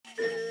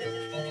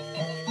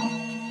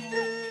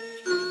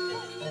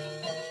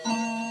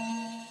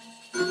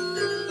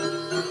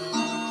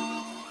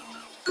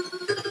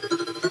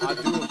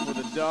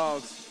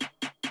dogs.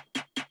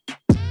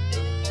 Do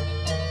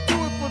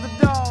it for the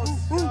dogs.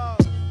 Do it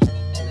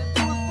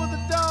for the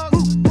dogs.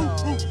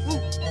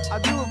 I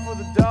do it for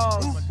the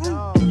dogs.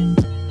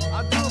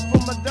 I do it for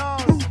my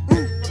dogs. Who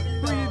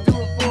you do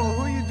it for?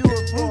 Who you do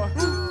it for?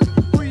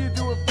 Who you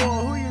do it for?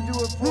 Who you do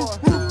it for?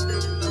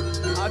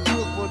 I do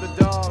it for the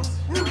dogs.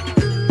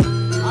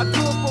 I do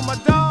it for my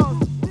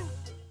dogs.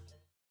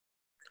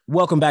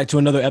 Welcome back to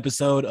another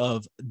episode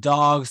of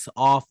Dogs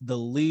Off the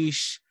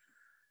Leash.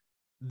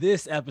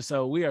 This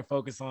episode, we are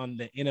focused on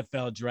the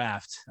NFL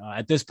draft.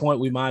 At this point,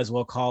 we might as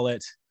well call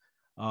it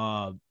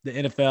the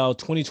NFL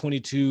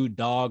 2022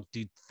 Dog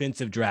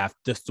Defensive Draft,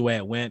 just the way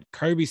it went.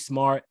 Kirby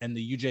Smart and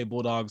the UJ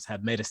Bulldogs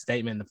have made a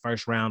statement in the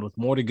first round with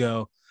more to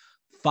go.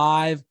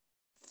 5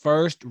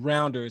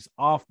 first-rounders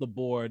off the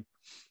board.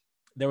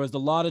 There was a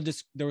lot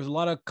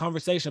of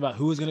conversation about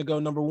who was going to go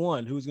number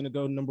one.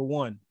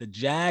 The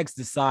Jags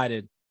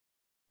decided,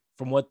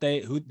 from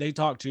who they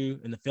talked to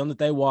in the film that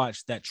they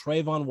watched, that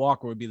Travon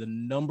Walker would be the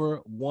number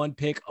 1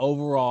 pick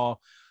overall,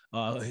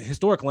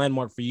 historic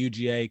landmark for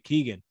UGA.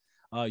 Keegan,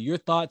 your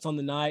thoughts on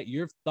the night,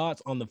 your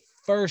thoughts on the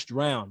first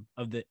round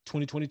of the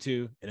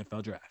 2022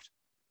 NFL draft.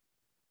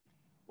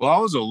 Well, I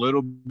was a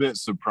little bit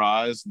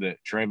surprised that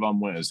Travon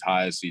went as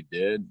high as he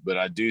did, but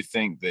I do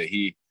think that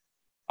he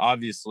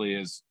obviously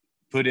has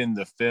put in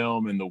the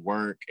film and the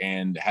work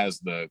and has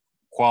the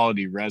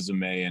quality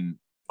resume, and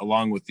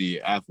along with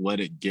the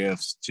athletic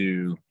gifts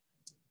to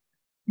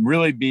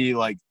really be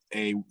like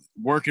a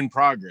work in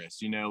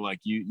progress. You know,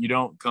 like you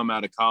don't come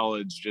out of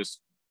college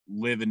just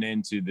living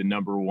into the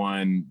number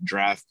 1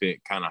 draft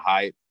pick kind of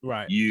hype.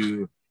 Right.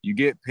 You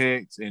get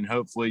picked, and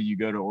hopefully you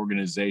go to an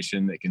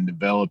organization that can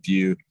develop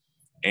you.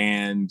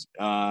 And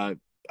I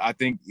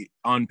think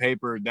on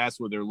paper, that's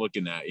what they're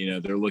looking at. You know,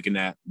 they're looking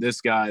at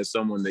this guy as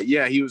someone that,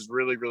 yeah, he was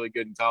really, really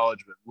good in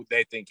college, but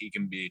they think he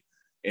can be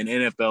an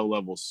NFL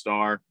level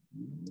star.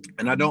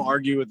 And I don't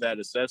argue with that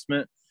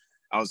assessment.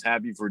 I was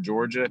happy for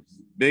Georgia.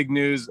 Big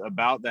news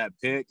about that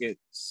pick. It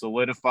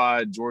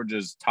solidified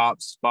Georgia's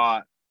top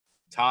spot,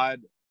 tied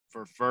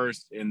for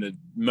first in the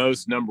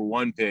most number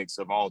 1 picks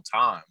of all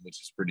time,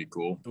 which is pretty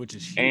cool. Which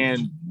is huge.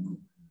 And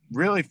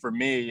really for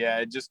me, yeah,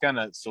 it just kind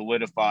of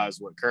solidifies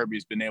what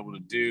Kirby's been able to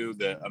do,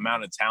 the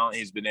amount of talent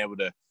he's been able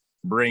to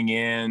bring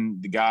in,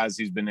 the guys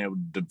he's been able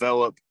to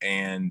develop,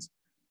 and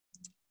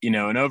you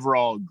know, an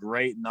overall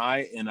great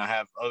night. And I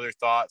have other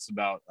thoughts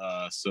about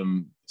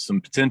some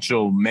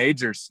potential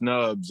major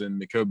snubs in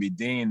the Kobe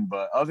Dean.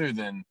 But other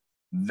than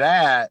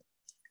that,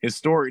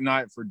 historic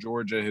night for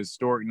Georgia,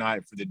 historic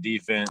night for the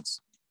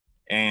defense,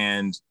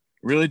 and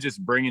really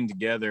just bringing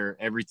together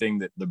everything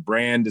that the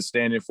brand is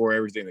standing for,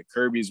 everything that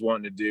Kirby's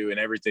wanting to do, and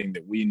everything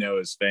that we know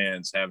as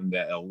fans, having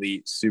that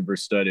elite, super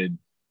studded,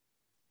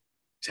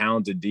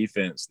 talented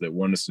defense that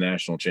won us a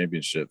national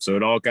championship. So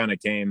it all kind of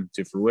came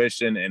to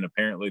fruition, and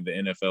apparently the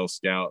NFL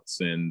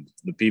scouts and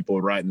the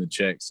people writing the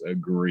checks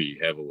agree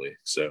heavily.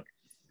 So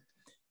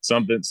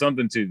something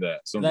to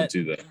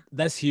that.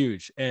 That's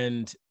huge.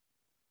 And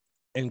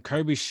in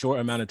Kirby's short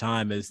amount of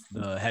time as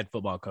the head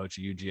football coach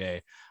at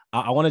UGA,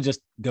 I want to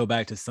just go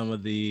back to some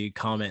of the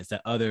comments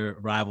that other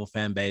rival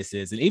fan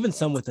bases and even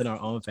some within our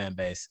own fan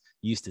base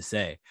used to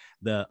say.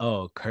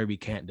 Kirby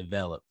can't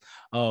develop.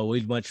 Oh,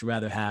 we'd much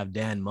rather have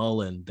Dan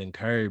Mullen than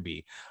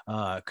Kirby.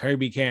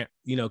 Kirby can't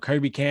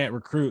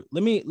recruit.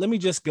 Let me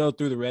just go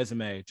through the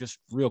resume just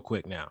real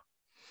quick now.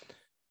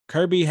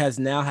 Kirby has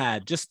now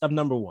had just of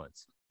number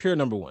ones, pure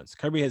number ones.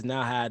 Kirby has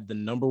now had the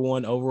number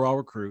 1 overall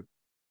recruit,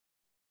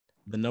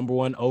 the number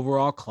 1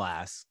 overall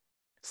class,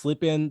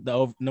 slip in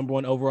the number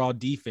 1 overall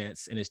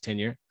defense in his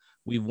tenure.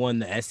 We've won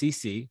the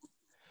SEC.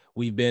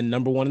 We've been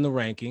number 1 in the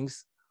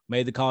rankings,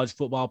 made the college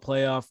football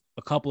playoff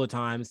a couple of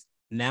times,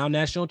 now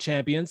national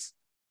champions,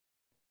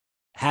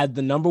 had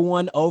the number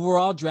 1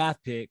 overall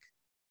draft pick,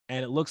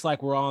 and it looks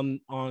like we're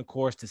on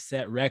course to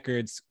set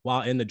records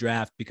while in the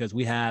draft because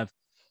we have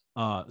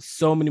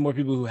so many more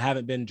people who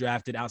haven't been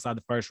drafted outside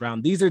the first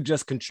round. These are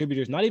just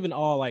contributors, not even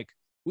all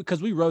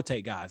because we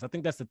rotate guys. I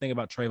think that's the thing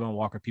about Travon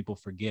Walker people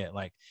forget.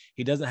 Like,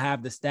 he doesn't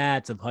have the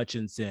stats of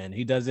Hutchinson.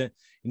 He doesn't,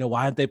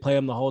 why didn't they play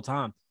him the whole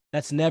time?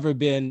 That's never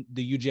been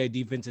the UGA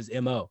defense's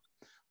MO.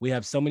 We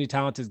have so many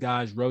talented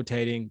guys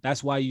rotating.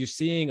 That's why you're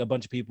seeing a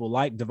bunch of people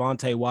like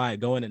Devontae Wyatt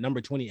going at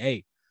number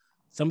 28.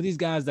 Some of these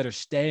guys that are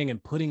staying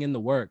and putting in the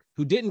work,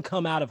 who didn't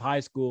come out of high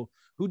school,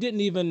 who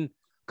didn't even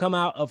come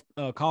out of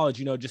college,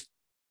 just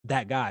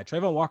that guy.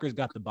 Travon Walker's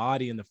got the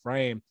body and the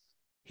frame.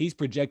 He's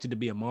projected to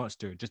be a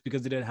monster. Just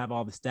because he didn't have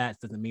all the stats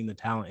doesn't mean the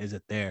talent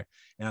isn't there.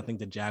 And I think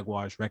the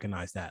Jaguars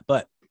recognize that.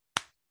 But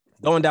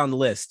going down the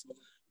list,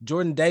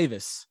 Jordan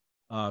Davis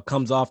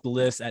comes off the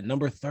list at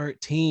number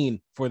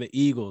 13 for the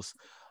Eagles.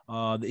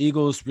 The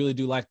Eagles really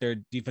do like their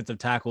defensive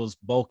tackles,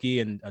 bulky,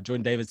 and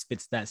Jordan Davis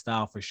fits that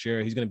style for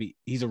sure.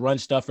 He's a run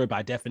stuffer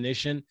by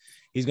definition.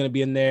 He's going to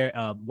be in there.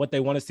 What they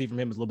want to see from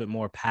him is a little bit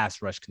more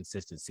pass rush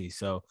consistency.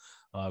 So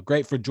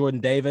great for Jordan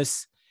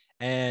Davis.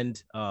 And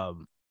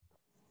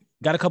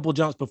got a couple of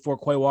jumps before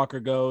Quay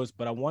Walker goes,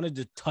 but I wanted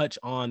to touch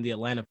on the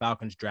Atlanta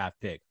Falcons draft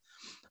pick.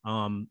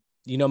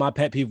 My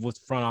pet peeve was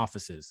front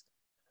offices.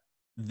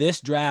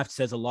 this draft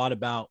says a lot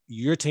about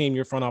your team,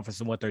 your front office,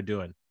 and what they're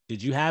doing.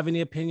 Did you have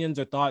any opinions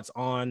or thoughts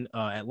on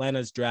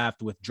Atlanta's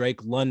draft with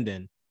Drake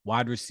London,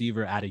 wide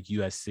receiver out of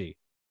USC?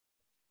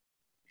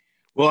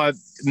 Well, I'm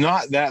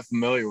not that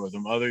familiar with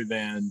him other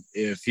than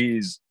if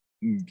he's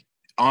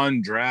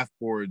on draft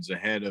boards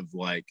ahead of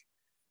like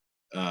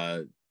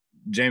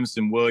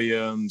Jameson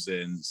Williams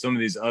and some of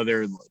these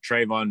other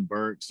Trayvon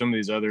Burke, some of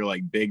these other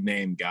like big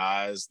name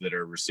guys that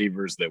are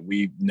receivers that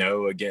we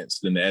know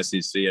against in the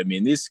SEC. I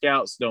mean, these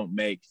scouts don't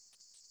make,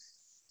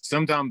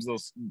 sometimes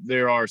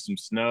there are some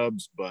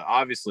snubs, but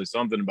obviously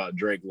something about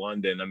Drake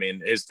London. I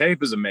mean, his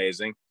tape is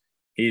amazing.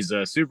 He's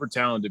a super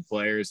talented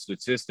player. His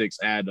statistics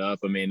add up.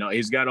 I mean,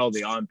 he's got all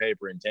the on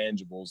paper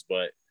intangibles,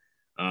 but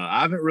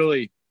I haven't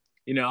really,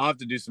 I'll have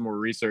to do some more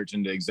research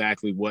into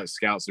exactly what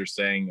scouts are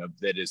saying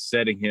that is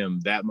setting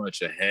him that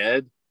much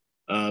ahead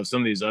of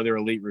some of these other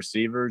elite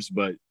receivers.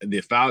 But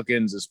the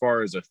Falcons, as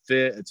far as a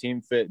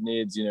team fit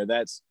needs,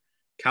 that's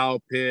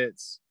Kyle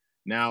Pitts,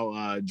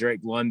 now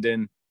Drake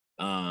London.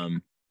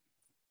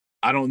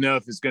 I don't know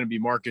if it's going to be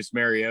Marcus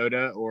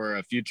Mariota or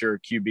a future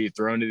QB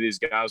thrown to these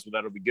guys, but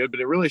that'll be good. But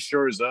it really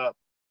shores up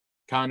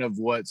kind of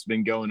what's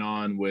been going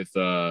on with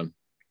the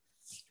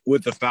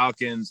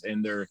Falcons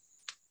and their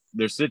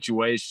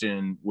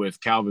situation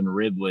with Calvin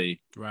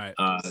Ridley. Right.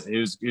 He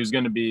was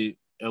going to be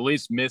at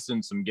least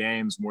missing some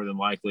games more than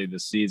likely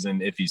this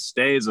season if he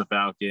stays a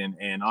Falcon.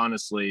 And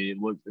honestly,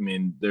 look, I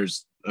mean,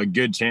 there's a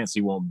good chance he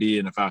won't be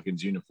in a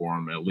Falcons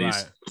uniform at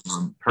least.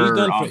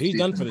 Right. He's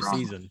done for the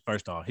season.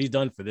 First off, he's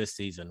done for this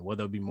season. Will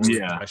there be more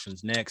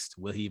questions next?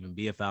 Will he even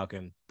be a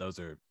Falcon? Those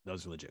are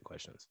legit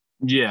questions.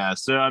 Yeah.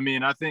 So, I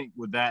mean, I think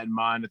with that in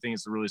mind, I think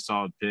it's a really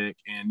solid pick.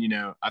 And,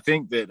 I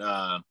think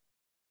that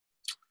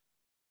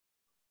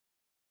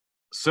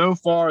so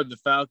far the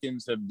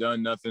Falcons have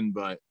done nothing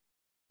but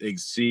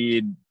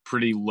exceed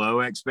pretty low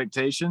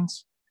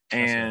expectations,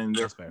 and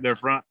their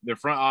front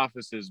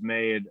office has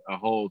made a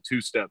whole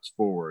 2 steps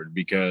forward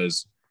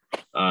because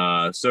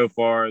so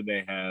far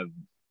they have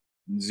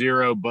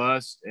 0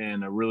 bust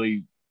and a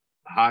really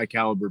high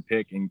caliber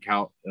pick in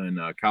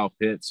Kyle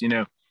Pitts.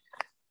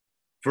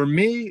 For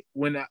me,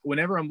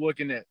 whenever I'm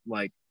looking at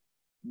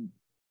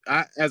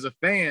as a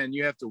fan,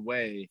 you have to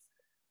weigh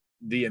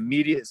the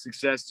immediate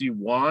success you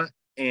want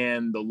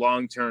and the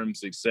long-term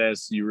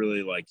success you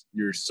really like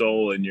your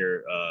soul and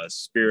your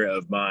spirit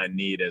of mind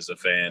need as a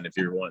fan if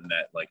you're wanting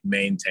that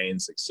maintain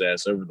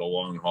success over the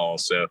long haul.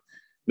 So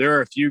there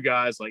are a few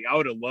guys I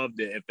would have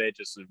loved it if they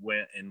just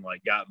went and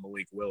got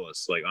Malik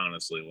Willis.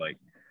 Honestly,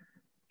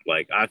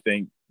 I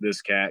think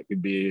this cat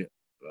could be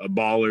a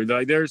baller.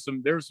 There's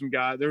some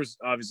guys. There's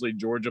obviously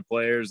Georgia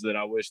players that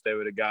I wish they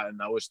would have gotten.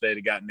 I wish they'd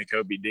have gotten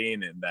Nakobe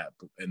Dean in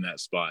that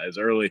spot as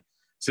early,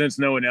 since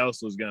no one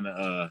else was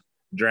gonna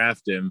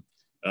draft him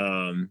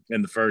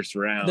in the first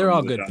round. They're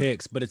all good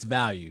picks, but it's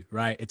value,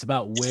 right? It's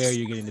about where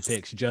you're getting the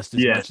picks just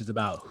as much as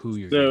about who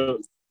you're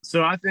getting.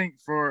 So I think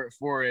for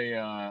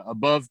a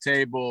above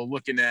table,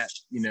 looking at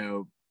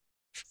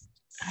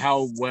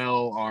how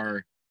well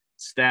our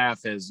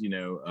staff has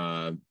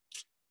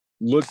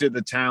looked at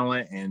the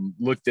talent and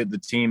looked at the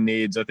team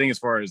needs, I think as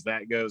far as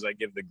that goes, I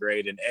give the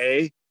grade an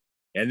A.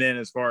 And then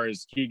as far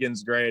as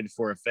Keegan's grade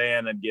for a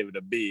fan, I'd give it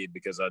a B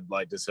because I'd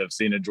like to have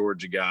seen a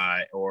Georgia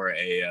guy or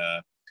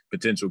a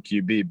potential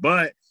QB.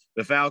 But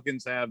the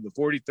Falcons have the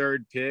 43rd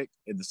pick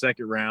in the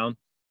second round.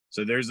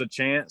 So there's a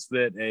chance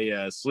that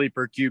a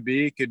sleeper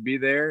QB could be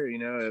there,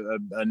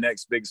 a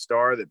next big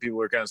star that people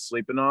are kind of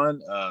sleeping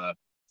on.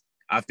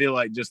 I feel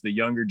like just the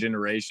younger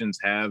generations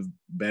have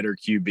better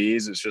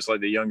QBs. It's just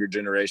like the younger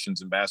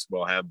generations in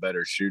basketball have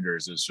better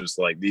shooters. It's just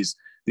like these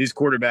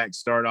quarterbacks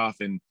start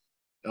off in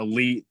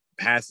elite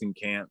passing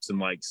camps in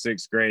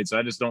 6th grade. So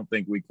I just don't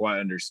think we quite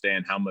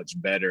understand how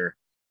much better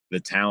the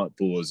talent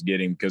pool is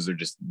getting because they're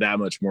just that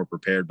much more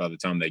prepared by the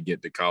time they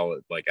get to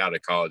college. Out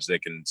of college, they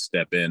can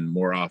step in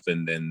more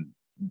often than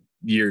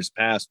years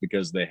past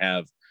because they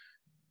have,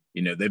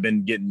 they've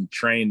been getting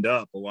trained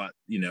up a lot,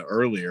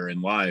 earlier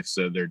in life.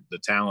 So the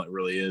talent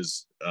really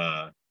is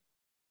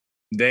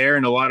there.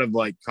 And a lot of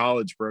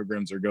college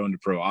programs are going to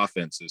pro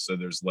offenses. So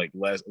there's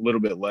a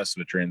little bit less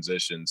of a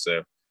transition.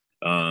 So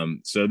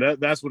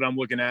that's what I'm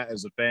looking at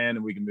as a fan,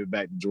 and we can move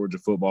back to Georgia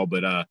football.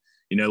 But,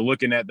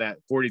 looking at that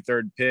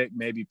 43rd pick,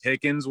 maybe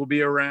Pickens will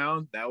be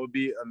around. That would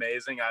be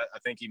amazing. I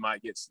think he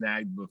might get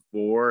snagged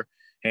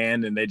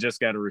beforehand, and they just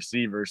got a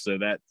receiver. So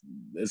that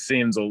it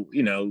seems,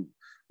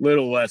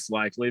 little less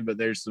likely, but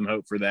there's some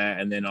hope for that.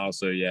 And then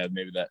also,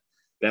 maybe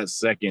that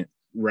second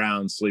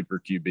round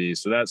sleeper QB.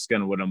 So that's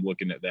kind of what I'm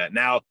looking at that.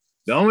 Now,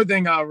 the only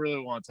thing I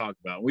really want to talk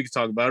about, we can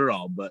talk about it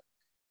all, but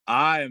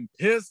I am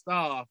pissed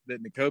off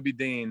that Nakobe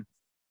Dean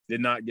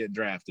did not get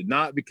drafted.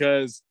 Not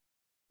because,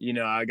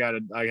 I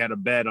had a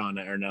bet on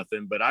it or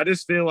nothing, but I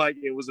just feel like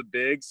it was a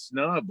big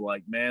snub.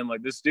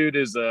 This dude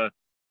is to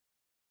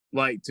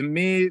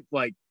me,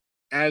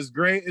 as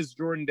great as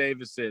Jordan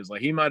Davis is,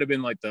 he might have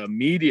been the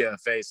media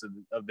face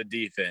of the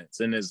defense,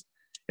 and as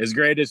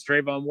great as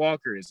Trayvon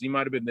Walker is, he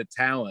might have been the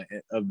talent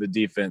of the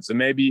defense. And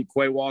maybe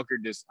Quay Walker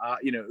just,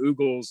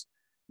 oogles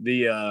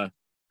the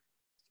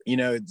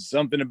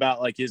something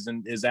about like his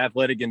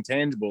athletic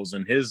intangibles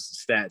and his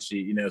stat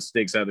sheet,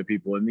 sticks out to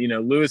people. And,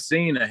 Lewis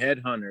Cine, a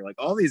headhunter, like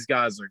all these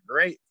guys are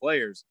great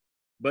players.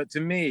 But to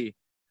me,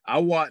 I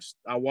watched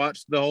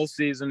the whole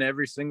season,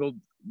 every single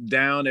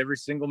down, every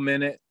single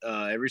minute,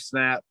 every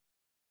snap.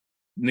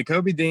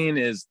 Nakobe Dean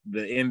is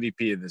the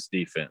MVP of this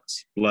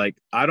defense. Like,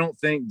 I don't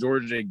think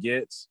Georgia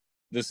gets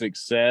the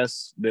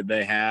success that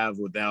they have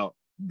without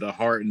the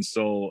heart and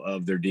soul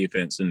of their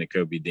defense in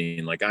Nakobe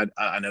Dean. Like,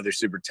 I know they're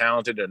super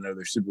talented. I know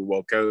they're super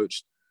well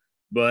coached.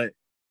 But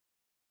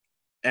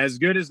as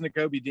good as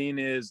Nakobe Dean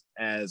is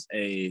as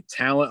a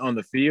talent on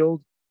the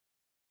field,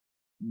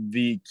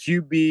 the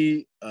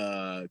QB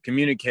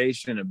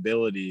communication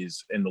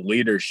abilities and the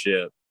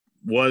leadership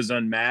was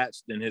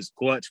unmatched, and his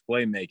clutch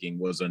playmaking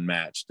was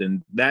unmatched.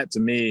 And that, to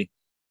me,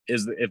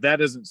 is, if that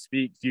doesn't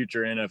speak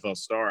future NFL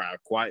star, I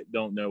quite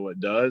don't know what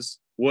does.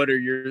 What are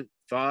your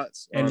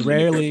thoughts? And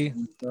rarely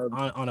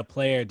on a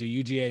player do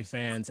UGA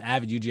fans,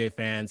 avid UGA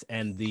fans,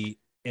 and the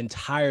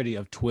entirety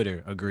of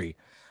Twitter agree.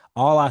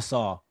 All I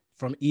saw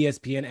from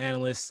ESPN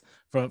analysts,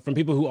 from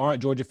people who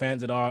aren't Georgia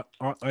fans that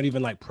aren't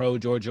even like pro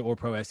Georgia or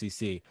pro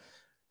SEC,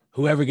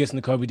 whoever gets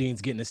Nakobe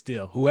Dean's getting a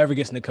steal. Whoever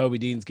gets Nakobe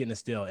Dean's getting a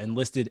steal, and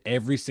listed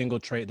every single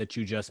trait that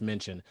you just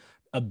mentioned.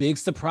 A big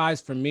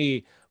surprise for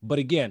me. But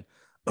again,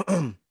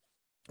 when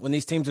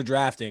these teams are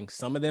drafting,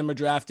 some of them are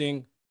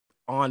drafting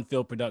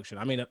on-field production.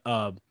 I mean,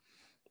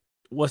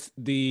 is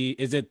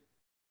it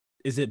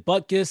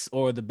Butkus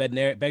or the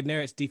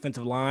Bednaret's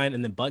defensive line,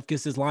 and then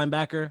Butkus is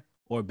linebacker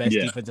or best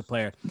defensive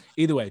player?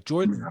 Either way,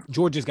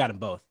 Georgia's got them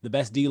both. The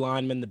best D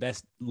lineman, the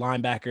best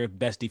linebacker,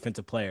 best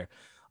defensive player.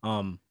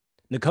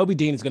 Nakobe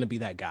Dean is going to be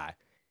that guy.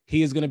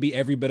 He is going to be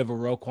every bit of a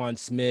Roquan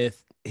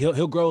Smith.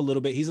 He'll grow a little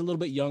bit. He's a little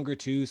bit younger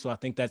too, so I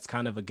think that's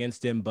kind of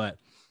against him, but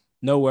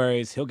no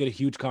worries. He'll get a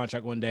huge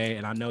contract one day,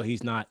 and I know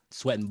he's not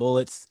sweating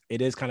bullets.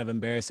 It is kind of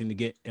embarrassing to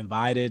get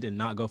invited and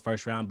not go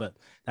first round, but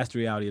that's the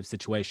reality of the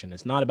situation.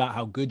 It's not about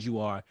how good you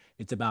are.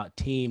 It's about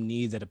team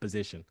needs at a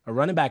position. A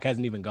running back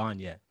hasn't even gone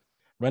yet.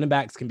 Running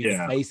backs can be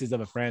the faces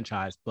of a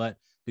franchise, but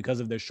because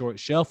of their short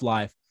shelf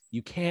life,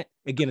 you can't,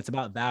 again, it's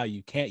about value.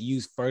 You can't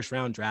use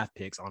first-round draft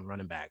picks on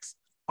running backs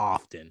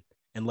often,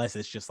 unless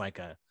it's just like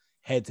a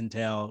heads and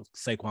tail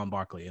Saquon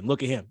Barkley. And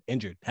look at him,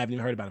 injured. Haven't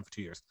even heard about him for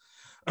 2 years.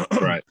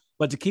 Right.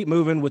 But to keep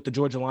moving with the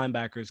Georgia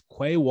linebackers,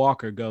 Quay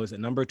Walker goes at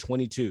number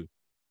 22.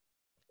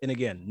 And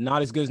again,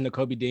 not as good as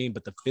Nakobe Dean,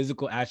 but the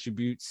physical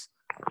attributes,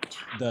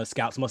 the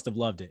scouts must have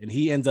loved it. And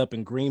he ends up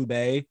in Green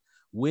Bay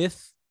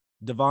with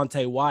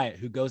Devontae Wyatt,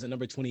 who goes at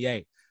number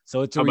 28.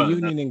 So it's a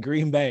reunion in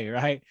Green Bay,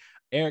 right?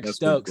 Eric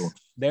Stokes,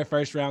 their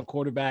first-round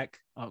cornerback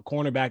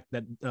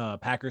that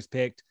Packers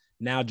picked,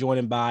 now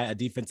joined by a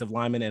defensive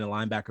lineman and a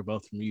linebacker,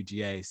 both from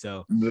UGA.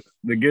 So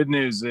the good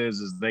news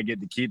is they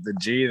get to keep the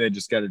G. They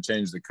just got to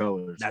change the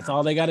colors. That's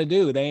all they got to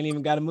do. They ain't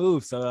even got to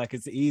move. So like,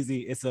 it's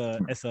easy. It's a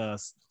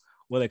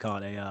what do they call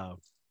it? A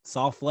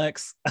soft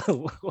flex.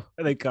 What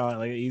do they call it?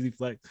 Like an easy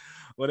flex,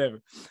 whatever.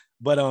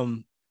 But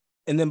and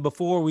then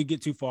before we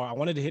get too far, I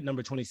wanted to hit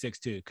number 26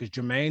 too, because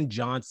Jermaine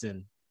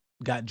Johnson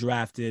got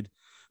drafted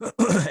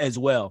as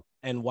well.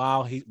 And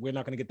while we're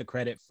not going to get the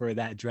credit for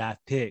that draft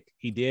pick,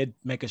 he did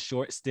make a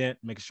short stop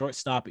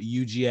at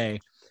UGA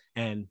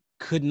and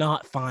could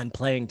not find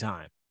playing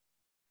time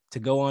to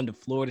go on to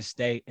Florida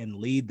State and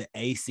lead the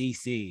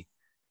ACC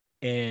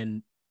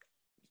in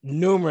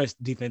numerous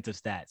defensive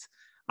stats.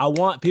 I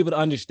want people to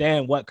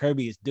understand what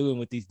Kirby is doing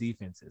with these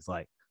defenses.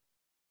 Like,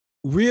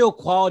 real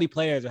quality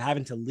players are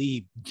having to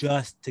leave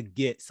just to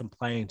get some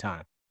playing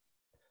time.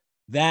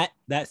 That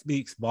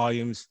speaks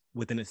volumes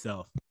within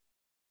itself.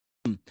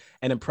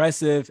 And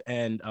impressive,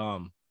 and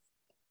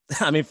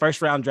I mean,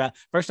 first round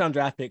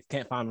draft picks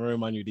can't find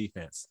room on your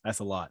defense. That's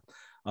a lot.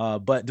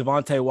 But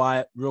Devontae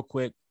Wyatt, real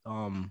quick,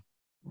 I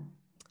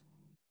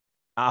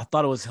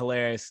thought it was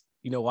hilarious,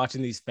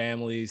 watching these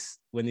families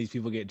when these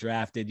people get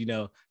drafted.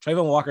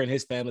 Trayvon Walker and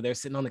his family, they're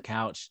sitting on the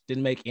couch,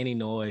 didn't make any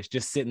noise,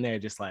 just sitting there,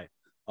 just like,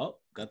 oh,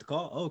 got the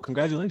call. Oh,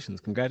 congratulations.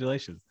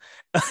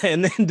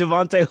 And then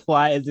Devontae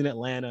Wyatt is in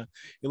Atlanta.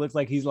 It looks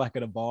like he's like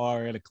at a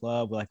bar or at a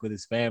club, like with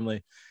his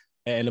family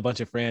and a bunch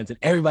of friends, and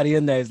everybody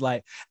in there is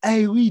like,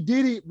 hey, we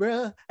did it,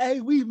 bro.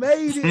 Hey, we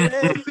made it,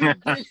 man. We did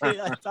it.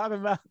 Like, talking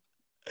about,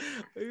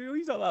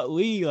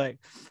 like,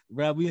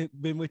 bro, we've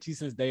been with you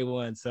since day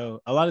one.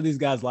 So a lot of these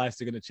guys'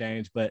 lives are going to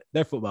change, but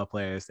they're football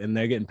players and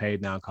they're getting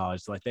paid now in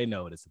college. So like, they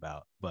know what it's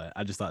about. But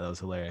I just thought that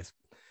was hilarious.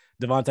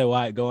 Devontae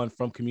Wyatt going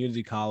from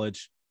community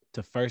college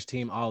to first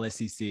team all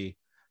SEC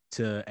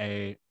to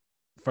a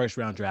first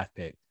round draft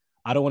pick.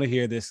 I don't want to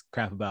hear this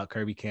crap about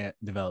Kirby can't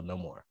develop no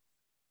more.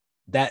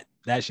 That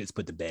shit's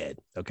put to bed,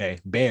 okay?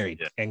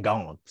 Buried and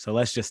gone. So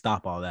let's just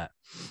stop all that.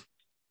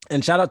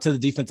 And shout out to the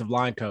defensive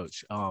line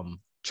coach,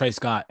 Trey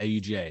Scott at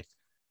UGA.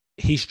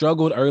 He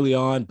struggled early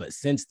on, but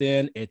since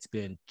then it's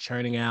been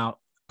churning out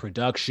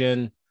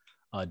production,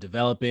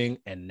 developing,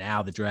 and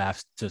now the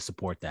drafts to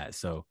support that.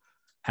 So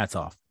hats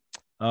off.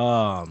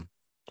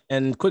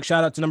 And quick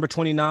shout out to number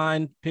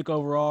 29 pick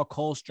overall,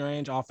 Cole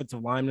Strange,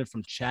 offensive lineman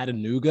from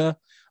Chattanooga.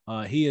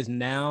 He is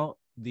now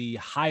the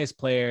highest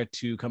player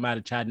to come out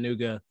of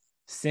Chattanooga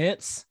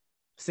since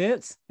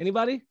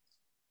anybody?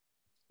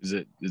 Is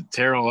it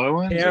Terrell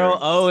Owens?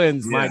 Terrell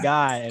Owens, my Yeah.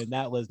 guy. And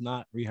that was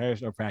not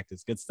rehearsed or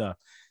practiced. Good stuff.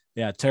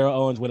 Yeah, Terrell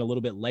Owens went a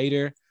little bit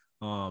later.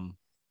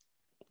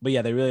 But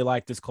yeah, they really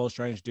like this Cole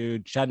Strange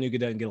dude. Chattanooga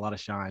doesn't get a lot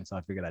of shine, so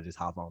I figured I'd just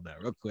hop on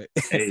that real quick.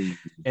 Hey.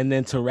 And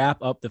then to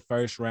wrap up the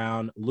first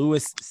round,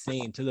 Lewis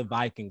Cine to the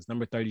Vikings,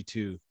 number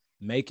 32,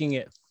 making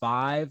it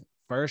 5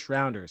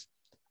 first-rounders,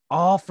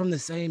 all from the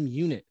same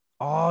unit,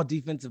 all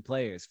defensive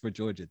players for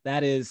Georgia.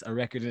 That is a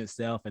record in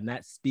itself, and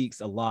that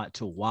speaks a lot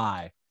to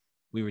why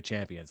we were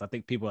champions. I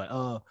think people are like,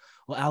 oh,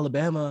 well,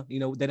 Alabama, they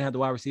didn't have the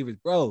wide receivers.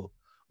 Bro,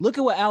 look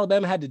at what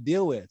Alabama had to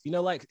deal with.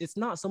 Like, it's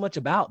not so much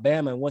about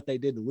Bama and what they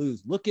did to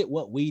lose. Look at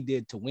what we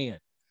did to win.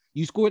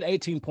 You scored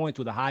 18 points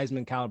with a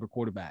Heisman caliber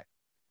quarterback.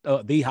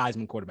 The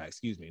Heisman quarterback,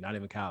 excuse me, not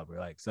even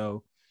caliber.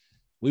 So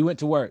we went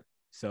to work.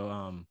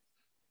 So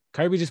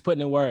Kirby just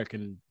putting in work,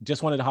 and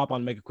just wanted to hop on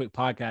and make a quick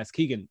podcast.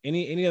 Keegan,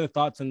 any other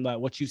thoughts on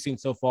what you've seen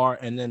so far,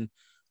 and then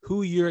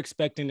who you're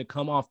expecting to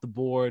come off the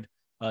board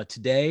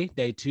today,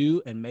 day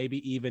 2, and maybe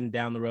even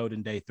down the road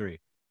in day 3?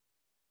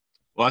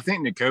 Well, I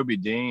think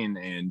Nakobe Dean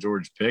and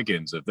George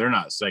Pickens, if they're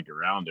not second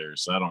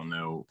rounders, I don't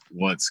know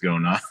what's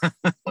going on.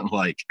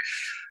 Like,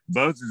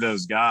 both of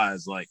those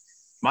guys, like,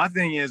 my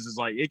thing is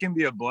like, it can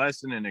be a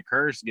blessing and a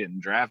curse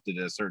getting drafted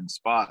at a certain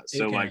spot.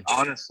 So, like,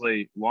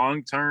 honestly,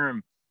 long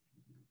term,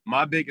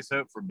 my biggest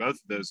hope for both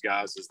of those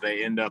guys is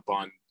they end up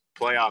on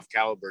playoff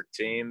caliber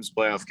teams,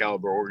 playoff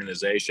caliber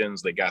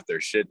organizations. They got their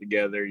shit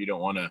together. You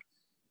don't want to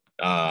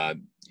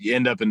you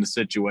end up in the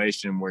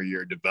situation where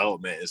your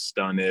development is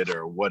stunted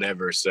or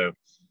whatever. So,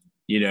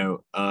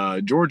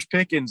 George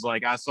Pickens,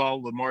 like, I saw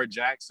Lamar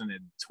Jackson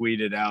had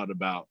tweeted out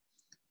about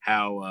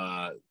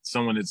how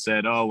someone had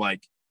said, oh,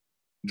 like,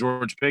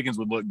 George Pickens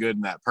would look good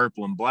in that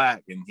purple and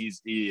black. And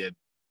he had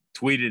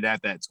tweeted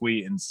at that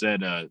tweet and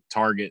said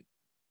target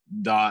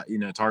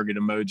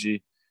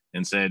emoji,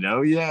 and said,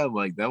 oh yeah,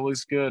 like, that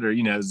looks good. Or,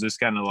 it's just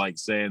kind of like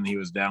saying he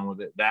was down with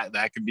it.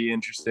 That could be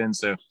interesting.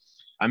 So,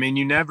 I mean,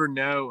 you never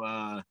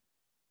know.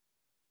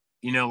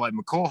 Like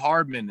McCole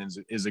Hardman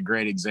is a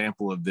great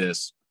example of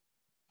this.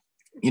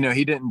 He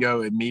didn't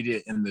go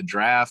immediate in the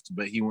draft,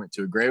 but he went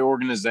to a great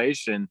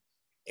organization,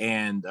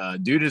 and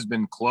dude has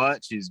been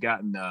clutch. He's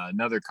gotten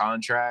another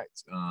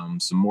contract,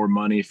 some more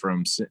money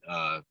from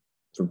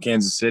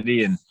Kansas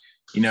City, and,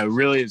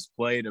 really has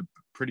played a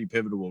pretty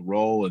pivotal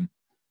role. And,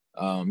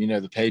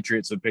 the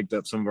Patriots have picked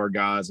up some of our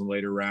guys in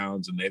later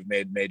rounds, and they've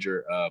made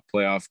major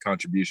playoff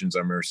contributions. I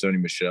remember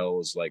Sony Michel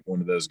was like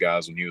one of those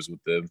guys when he was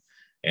with them.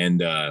 And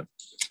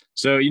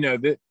so,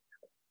 that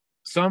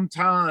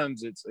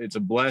sometimes it's a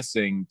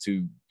blessing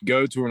to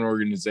go to an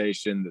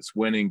organization that's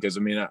winning. Because, I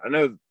mean, I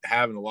know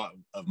having a lot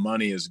of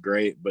money is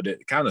great, but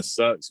it kind of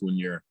sucks when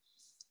you're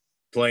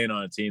playing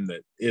on a team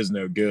that is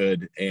no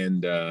good.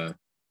 And,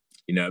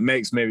 it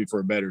makes maybe for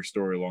a better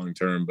story long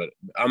term. But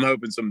I'm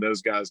hoping some of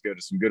those guys go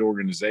to some good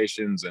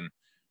organizations. And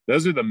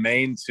those are the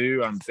main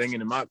 2. I'm thinking,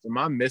 am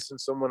I missing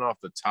someone off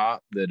the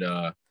top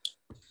that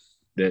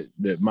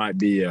might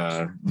be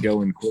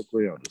going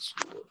quickly? I'll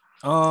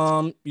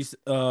just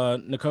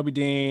Nakobe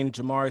Dean,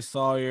 Jamari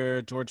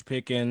Sawyer, George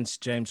Pickens,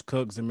 James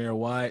Cook, Zamir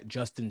White,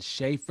 Justin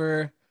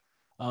Schaefer,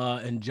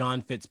 and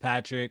John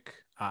Fitzpatrick.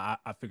 I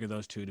figure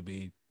those 2 to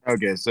be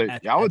okay. So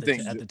I would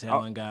think at the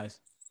tail end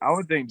guys. I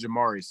would think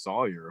Jamari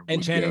Sawyer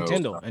and Channing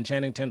Tindall.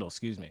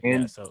 Excuse me.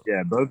 And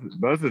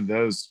both of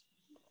those.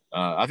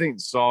 I think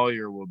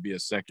Sawyer will be a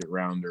second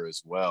rounder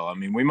as well. I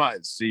mean, we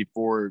might see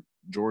 4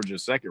 Georgia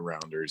second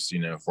rounders,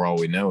 for all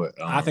we know it.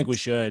 I think we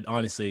should,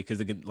 honestly,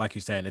 because, again, like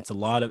you're saying, it's a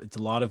lot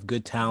of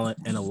good talent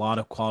and a lot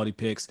of quality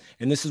picks.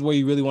 And this is where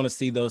you really want to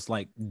see those,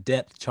 like,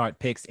 depth chart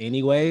picks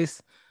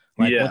anyways.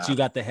 Like, once you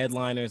got the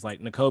headliners, like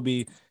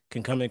Nakobe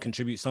can come and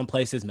contribute some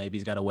places. Maybe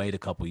he's got to wait a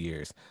couple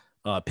years.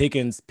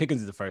 Pickens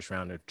is the first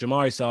rounder.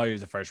 Jamari Sawyer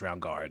is a first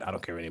round guard. I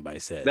don't care what anybody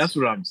says. That's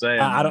what I'm saying.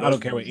 I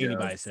don't care what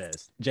anybody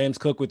says. James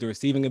Cook with the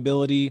receiving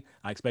ability,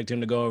 I expect him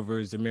to go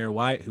over Zamir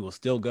White, who will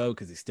still go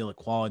because he's still a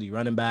quality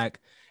running back.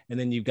 And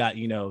then you've got,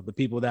 the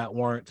people that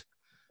weren't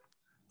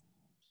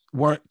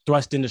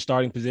thrust into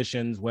starting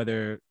positions,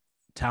 whether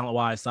talent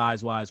wise,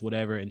 size wise,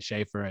 whatever, and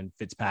Schaefer and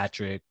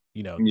Fitzpatrick,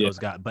 those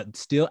guys, but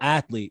still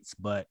athletes,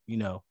 but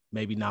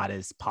maybe not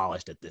as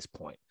polished at this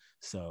point.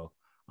 So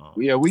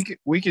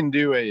we can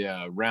do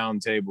a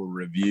round table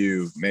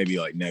review maybe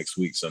like next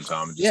week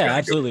sometime. And just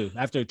absolutely.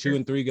 After 2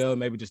 and 3 go,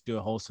 maybe just do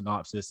a whole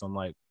synopsis on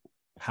like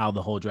how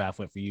the whole draft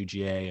went for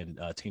UGA and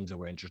teams that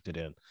we're interested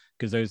in,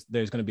 because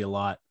there's going to be a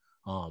lot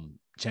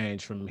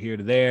change from here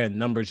to there, and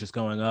numbers just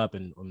going up,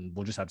 and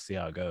we'll just have to see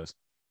how it goes.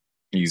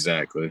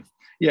 Exactly.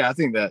 Yeah, I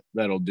think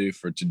that'll do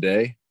for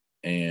today,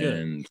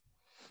 and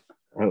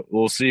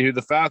we'll see who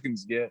the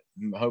Falcons get.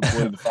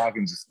 Hopefully the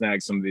Falcons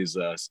snag some of these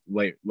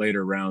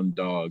later round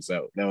dogs.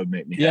 That would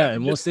make me happy. Yeah,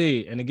 and we'll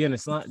see. And again,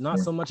 it's not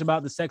so much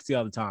about the sexy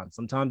all the time.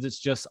 Sometimes it's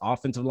just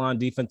offensive line,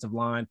 defensive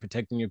line,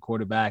 protecting your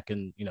quarterback,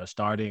 and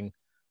starting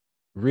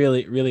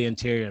really, really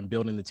interior and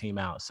building the team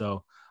out.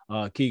 So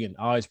Keegan,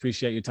 I always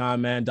appreciate your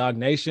time, man. Dog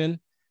Nation,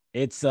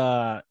 it's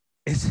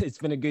it's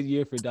been a good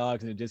year for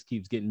dogs, and it just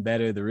keeps getting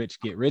better. The rich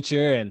get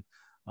richer, and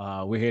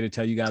we're here to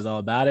tell you guys all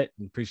about it.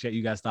 And appreciate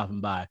you guys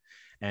stopping by.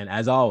 And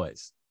as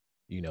always,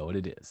 you know what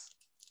it is.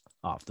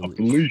 Off the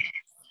leash.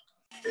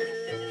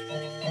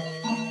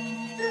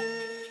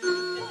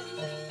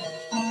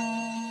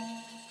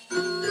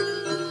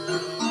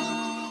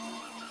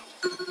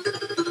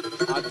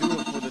 I do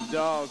it for the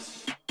dogs.